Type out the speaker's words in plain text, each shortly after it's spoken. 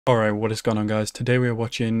Alright, what is going on, guys? Today we are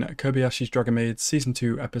watching Kobayashi's Dragon Maid Season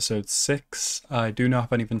 2 Episode 6. I do not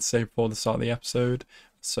have anything to say before the start of the episode,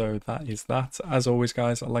 so that is that. As always,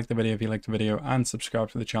 guys, like the video if you liked the video, and subscribe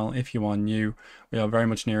to the channel if you are new. We are very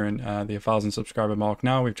much nearing the 1,000 subscriber mark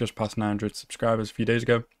now. We've just passed 900 subscribers a few days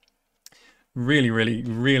ago.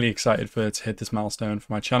 Really excited to hit this milestone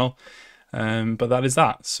for my channel. But that is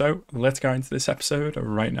that. So let's go into this episode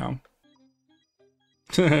right now.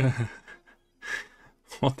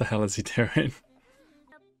 What the hell is he doing?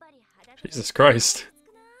 Jesus Christ.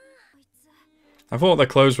 I thought the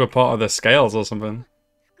clothes were part of the scales or something.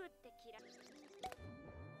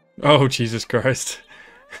 Oh, Jesus Christ.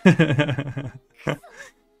 Like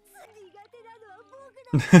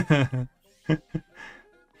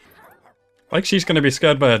she's going to be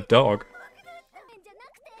scared by a dog.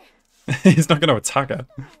 He's not going to attack her.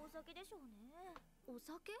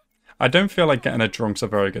 I don't feel like getting her drunk's a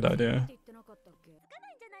very good idea.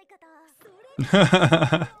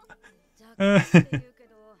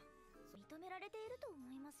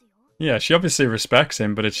 Yeah, she obviously respects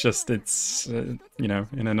him, but it's you know,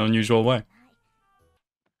 in an unusual way.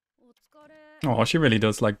 Oh, she really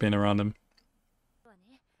does like being around him.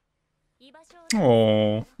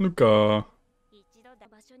 Oh, Luca.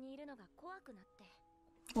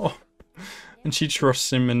 Oh, and she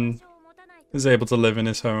trusts him and is able to live in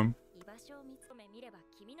his home.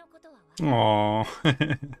 Oh.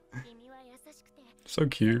 So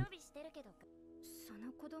cute.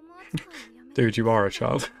 Dude, you are a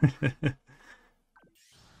child.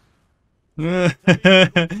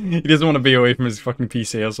 He doesn't want to be away from his fucking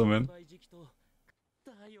PC or something.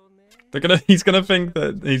 He's gonna think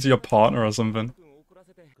that he's your partner or something.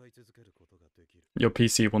 Your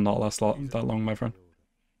PC will not last that long, my friend.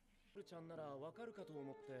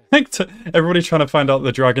 Everybody trying to find out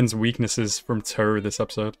the dragon's weaknesses from Toru this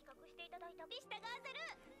episode.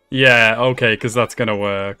 Yeah, okay, because that's gonna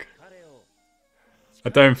work. I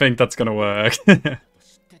don't think that's gonna work.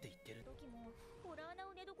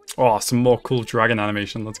 Oh, some more cool dragon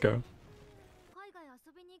animation, let's go.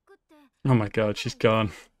 Oh my god, she's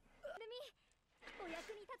gone.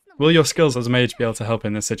 Will your skills as a mage be able to help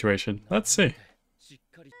in this situation? Let's see.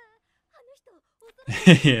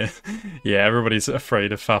 Yeah, everybody's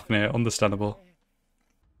afraid of Fafnir, understandable.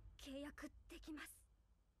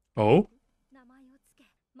 Oh?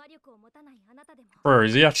 Bro,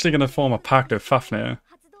 is he actually going to form a pact with Fafnir?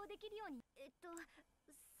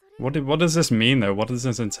 What does this mean, though? What does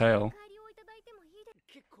this entail?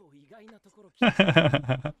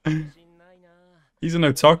 He's an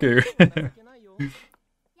otaku.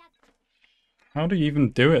 How do you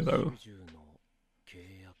even do it, though?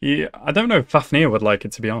 Yeah, I don't know if Fafnir would like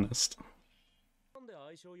it, to be honest.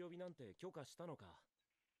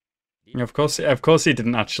 Of course he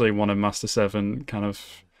didn't actually want a master-servant kind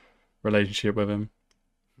of relationship with him.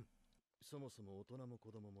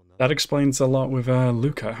 That explains a lot with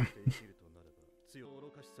Luca.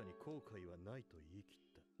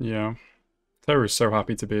 Yeah. Toru's so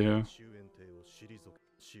happy to be here.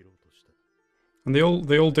 And they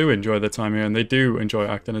all do enjoy their time here, and they do enjoy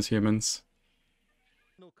acting as humans.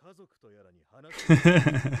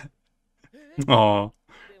 Aww.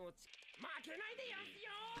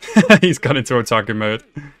 He's got into otaku mode.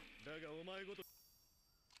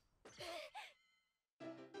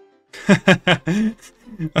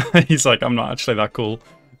 He's like, I'm not actually that cool.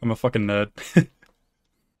 I'm a fucking nerd.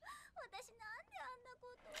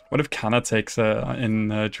 What if Kana takes her in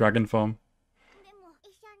dragon form?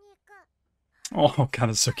 Oh,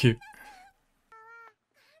 Kana's so cute.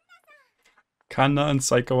 Kana and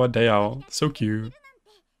Saiko are day out. So cute.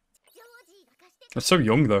 They're so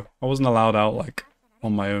young though. I wasn't allowed out like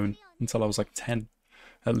on my own until I was like 10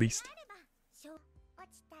 at least.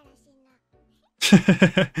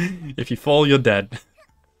 If you fall, you're dead.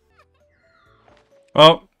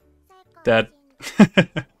 Oh, dead.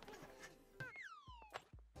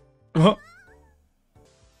 Oh.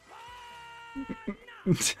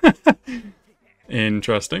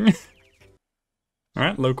 Interesting.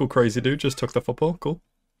 Alright, local crazy dude just took the football. Cool.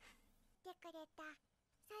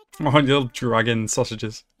 Oh, little dragon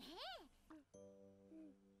sausages.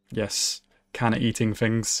 Yes, Kana eating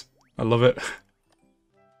things. I love it.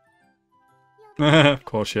 Of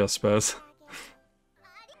course she has spurs.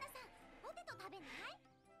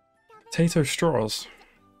 Potato straws?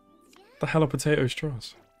 The hell are potato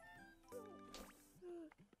straws?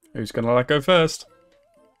 Who's gonna let go first?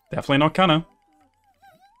 Definitely not Kana.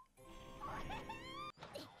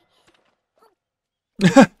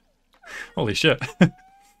 Holy shit.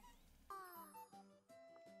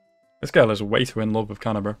 This girl is way too in love with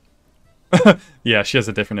Kana, bro. Yeah, she has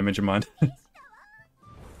a different image in mind.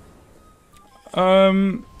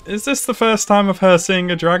 Is this the first time of her seeing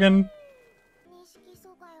a dragon?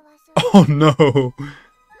 Oh no!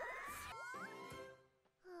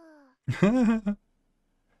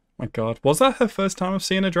 My god, was that her first time of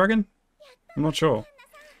seeing a dragon? I'm not sure.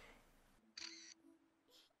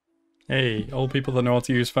 Hey, old people that know how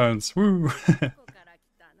to use phones. Woo!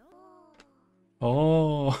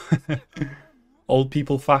 Oh, old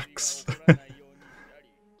people facts.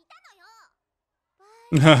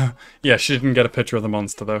 Yeah, she didn't get a picture of the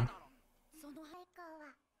monster though.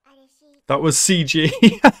 That was CG.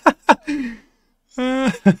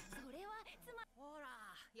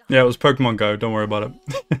 Yeah, it was Pokemon Go, don't worry about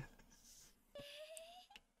it.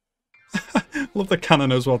 Love that Kana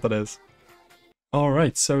knows what that is.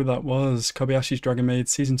 Alright, so that was Kobayashi's Dragon Maid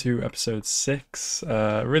Season 2, Episode 6.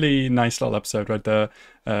 Really nice little episode right there.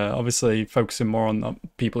 Obviously focusing more on the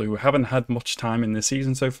people who haven't had much time in the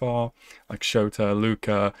season so far, like Shota,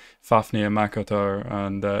 Luca, Fafnir, Makoto,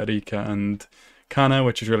 and Rika and Kana,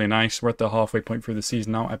 which is really nice. We're at the halfway point through the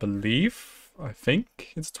season now, I believe. I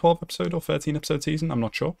think it's a 12 episode or 13 episode season, I'm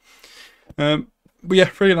not sure. But yeah,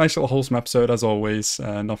 really nice little wholesome episode as always.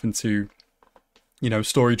 Nothing too, you know,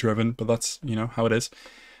 story driven, but that's, you know, how it is.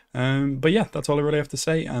 But yeah, that's all I really have to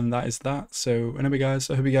say, and that is that. So anyway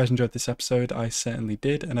guys, I hope you guys enjoyed this episode. I certainly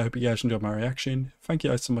did, and I hope you guys enjoyed my reaction. Thank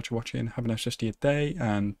you guys so much for watching. Have a nice rest of your day,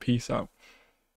 and peace out.